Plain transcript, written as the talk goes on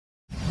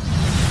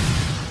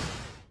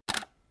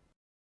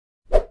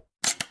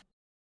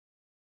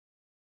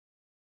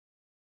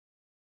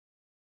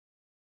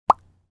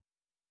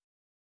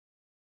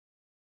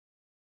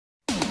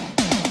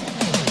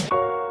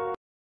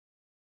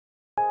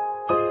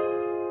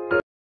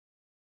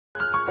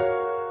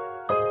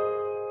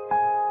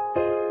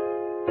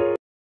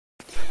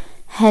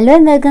Hello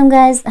and welcome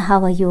guys,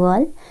 how are you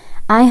all?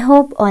 I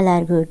hope all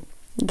are good.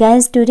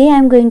 Guys, today I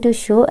am going to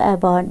show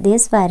about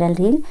this viral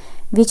reel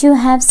which you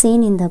have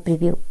seen in the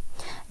preview.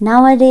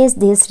 Nowadays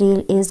this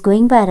reel is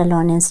going viral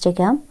on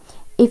Instagram.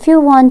 If you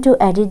want to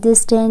edit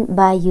this trend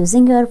by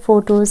using your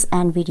photos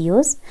and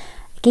videos,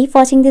 keep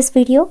watching this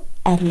video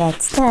and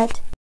let's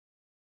start.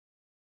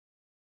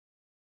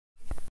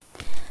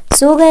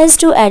 So guys,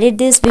 to edit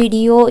this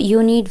video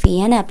you need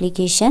VN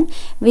application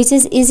which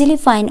is easily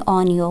find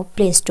on your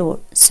Play Store.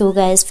 So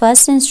guys,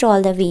 first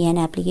install the VN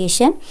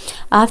application.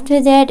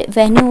 After that,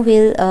 when you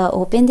will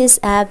open this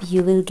app,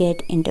 you will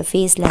get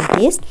interface like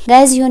this.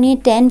 Guys, you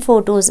need 10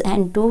 photos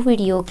and 2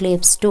 video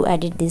clips to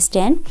edit this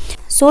trend.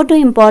 So to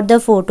import the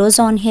photos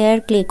on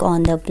here, click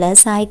on the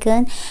plus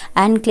icon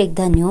and click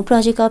the new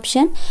project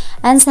option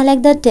and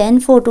select the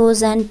 10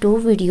 photos and 2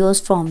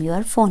 videos from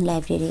your phone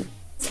library.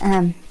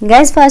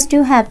 Guys, first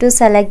you have to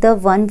select the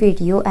 1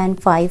 video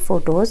and 5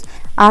 photos.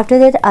 After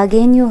that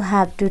again you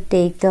have to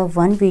take the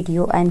 1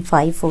 video and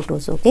 5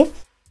 photos. Okay,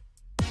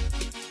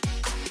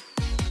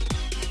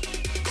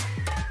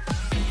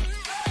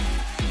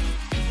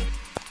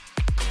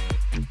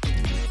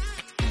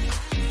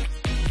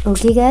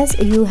 guys,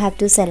 you have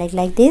to select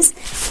like this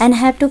and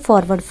have to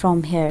forward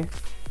from here.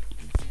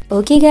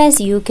 Okay guys,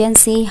 you can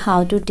see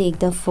how to take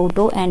the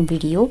photo and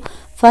video.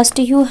 First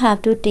you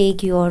have to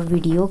take your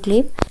video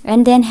clip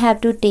and then have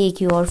to take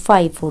your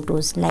 5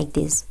 photos like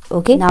this.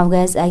 Okay, now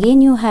guys,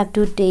 again you have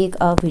to take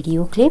a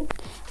video clip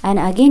and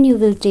again you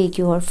will take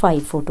your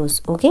 5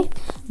 photos. Okay,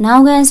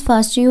 now guys,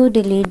 first you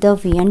delete the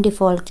VN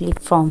default clip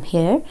from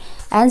here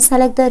and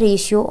select the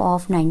ratio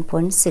of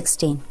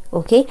 9.16.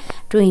 okay,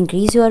 to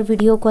increase your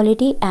video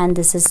quality, and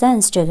this is the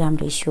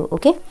Instagram ratio.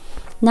 Okay,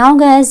 now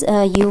guys,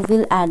 you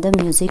will add the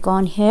music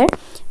on here.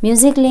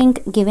 Music link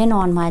given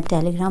on my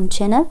Telegram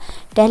channel.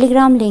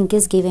 Telegram link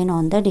is given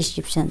on the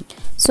description.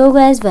 So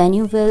guys, when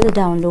you will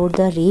download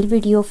the reel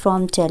video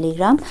from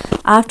Telegram,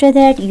 after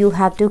that you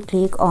have to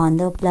click on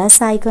the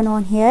plus icon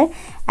on here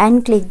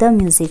and click the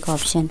music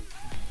option.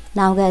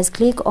 Now guys,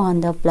 click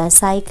on the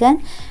plus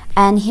icon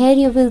and here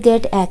you will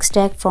get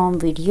extract from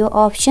video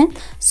option.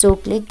 So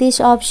click this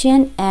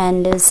option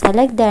and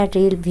select that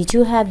reel which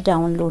you have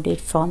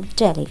downloaded from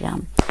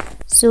Telegram.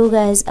 So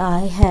guys,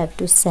 I have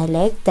to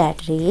select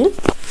that reel.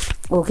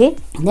 Okay,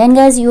 then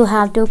guys, you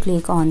have to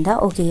click on the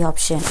OK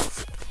option.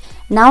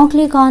 Now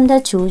click on the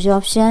choose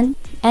option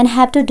and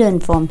have to done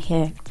from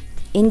here.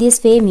 In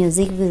this way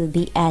music will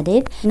be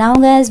added. Now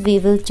guys, we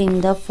will trim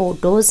the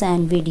photos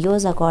and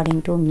videos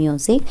according to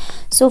music.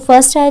 So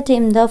first I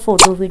trim the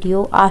photo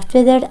video.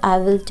 After that I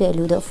will tell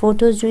you the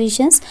photos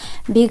durations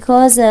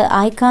because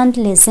I can't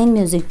listen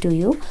music to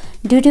you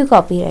due to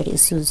copyright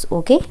issues.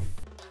 Okay,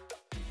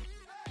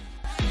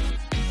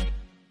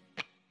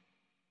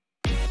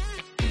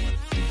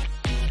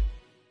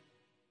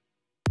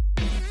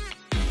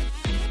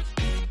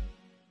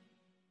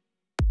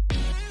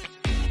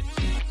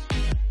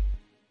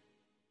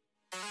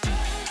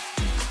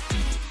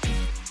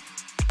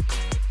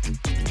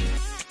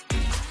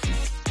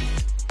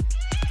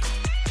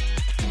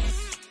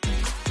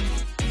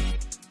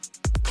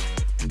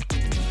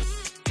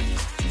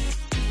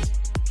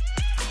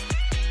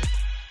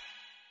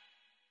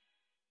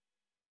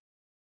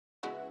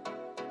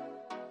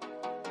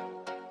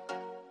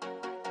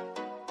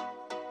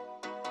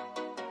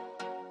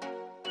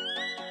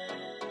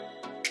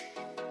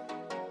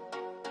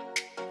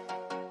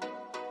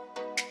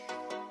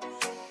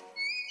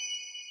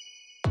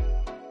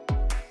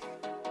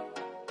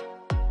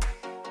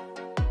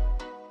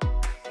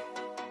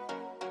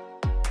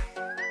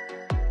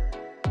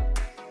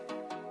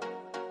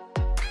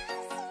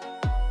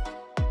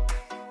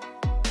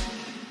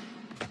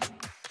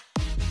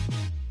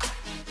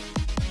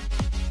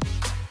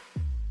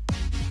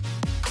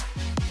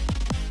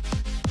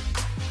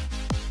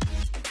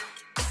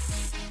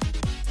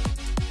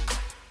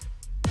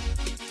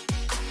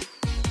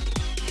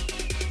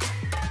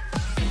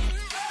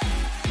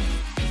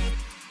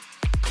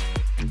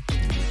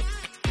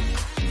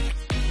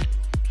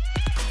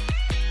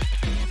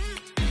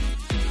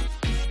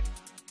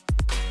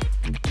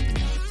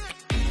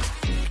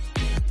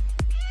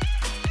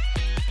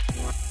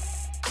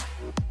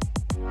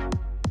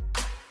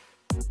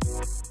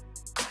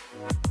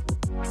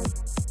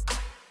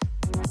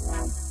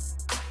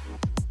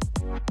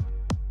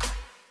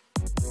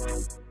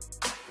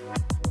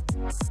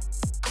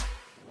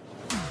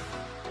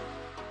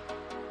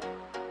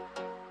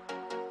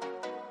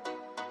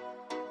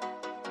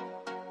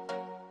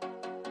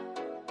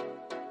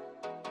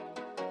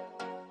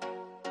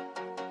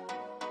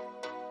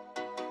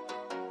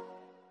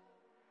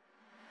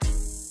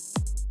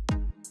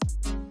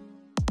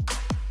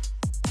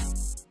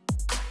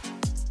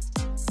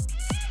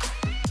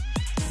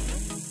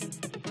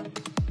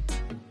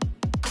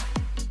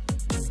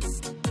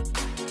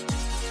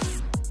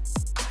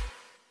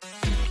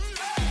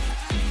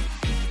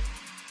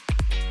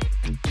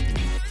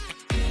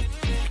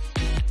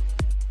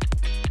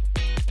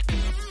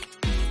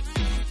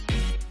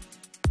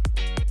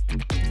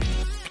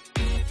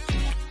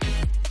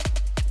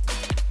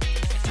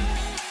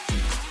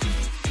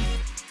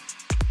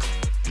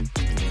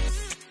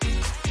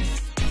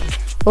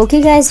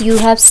 Okay guys, you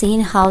have seen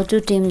how to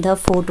trim the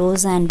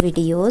photos and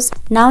videos.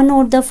 Now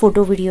note the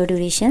photo video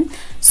duration.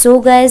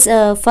 So guys,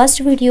 first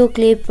video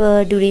clip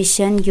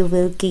duration you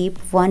will keep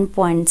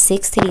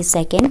 1.63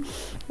 second,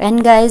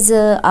 and guys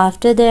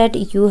after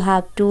that you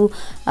have to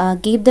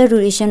keep the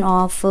duration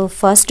of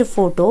first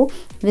photo,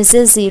 which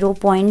is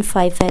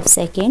 0.55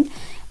 second,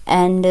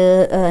 and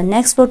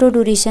next photo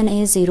duration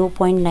is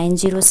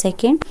 0.90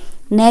 second,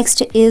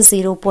 next is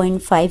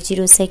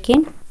 0.50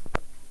 second.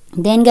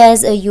 Then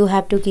guys you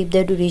have to keep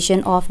the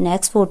duration of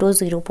next photo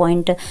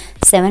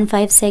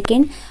 0.75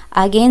 second,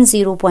 again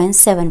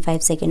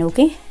 0.75 second.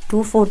 Okay,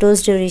 two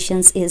photos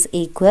durations is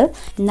equal.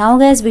 Now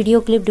guys,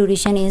 video clip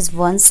duration is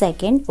 1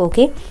 second.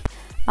 Okay,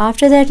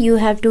 after that you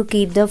have to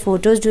keep the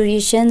photos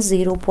duration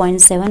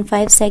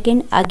 0.75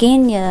 second,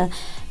 again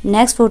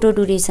next photo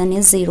duration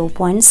is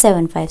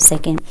 0.75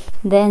 second,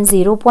 then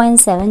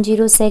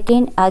 0.70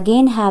 second,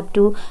 again have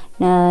to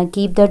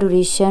keep the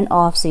duration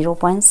of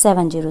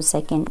 0.70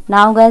 second.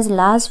 Now guys,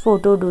 last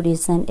photo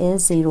duration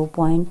is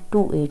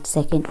 0.28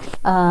 second.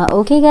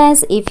 Okay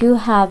guys, if you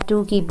have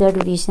to keep the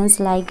durations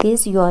like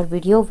this, your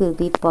video will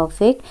be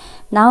perfect.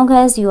 Now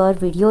guys, your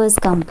video is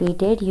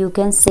completed. You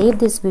can save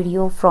this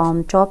video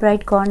from top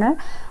right corner.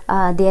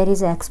 There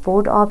is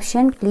export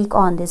option, click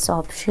on this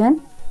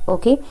option.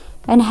 Okay,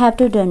 and have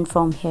to done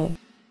from here.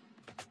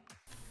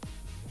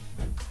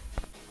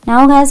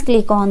 Now guys,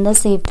 click on the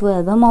save to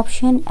album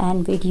option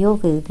and video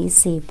will be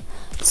saved.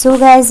 So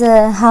guys,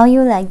 how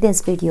you like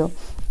this video?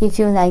 If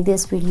you like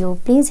this video,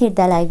 please hit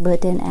the like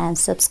button and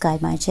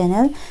subscribe my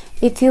channel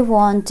if you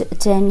want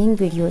trending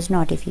videos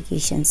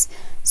notifications.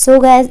 So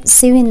guys,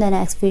 see you in the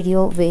next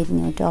video with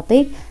new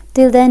topic.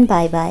 Till then,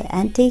 bye bye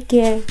and take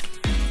care.